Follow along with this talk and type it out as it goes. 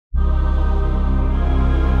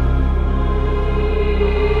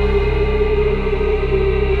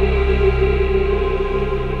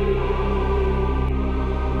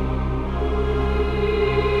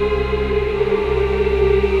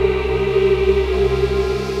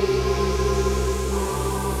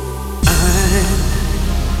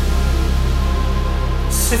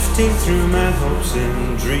sifting through my hopes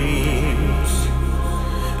and dreams,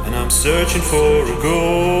 and I'm searching for a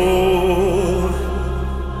goal.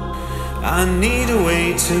 I need a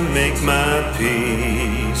way to make my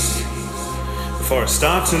peace before I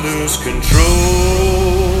start to lose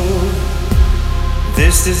control.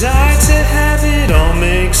 This desire to have it all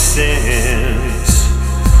make sense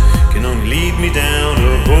can only lead me down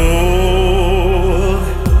a hole,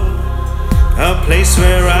 a place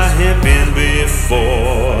where I have been before,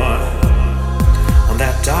 on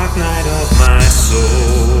that dark night of my soul.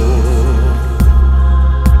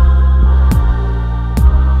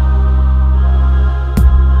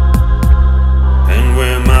 And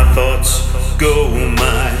where my thoughts go,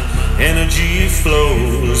 my energy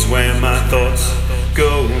flows. Where my thoughts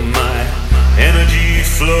go, my energy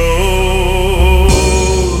flows.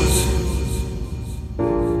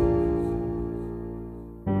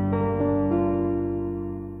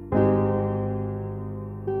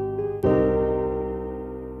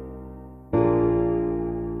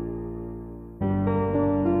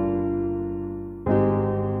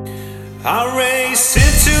 I race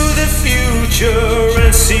into the future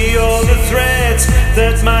and see all the threads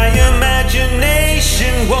that my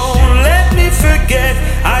imagination won't let me forget.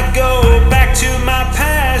 I go back to my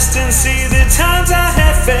past and see the times I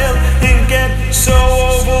have failed and get so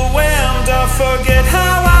overwhelmed I forget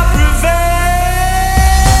how I prevailed.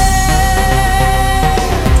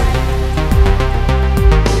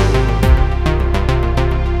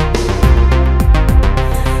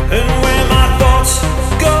 And where my thoughts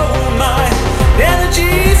go, my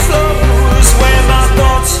energy flows. Where my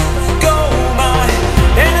thoughts go, my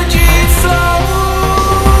energy flows.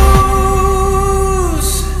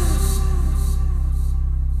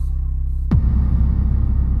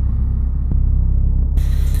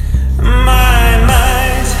 My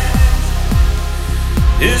mind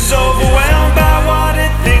is overwhelmed by what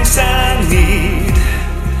it thinks I need.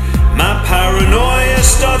 My paranoia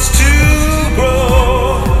starts to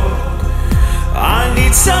grow. I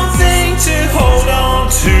need something to hold on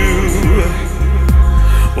to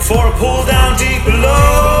before I pull down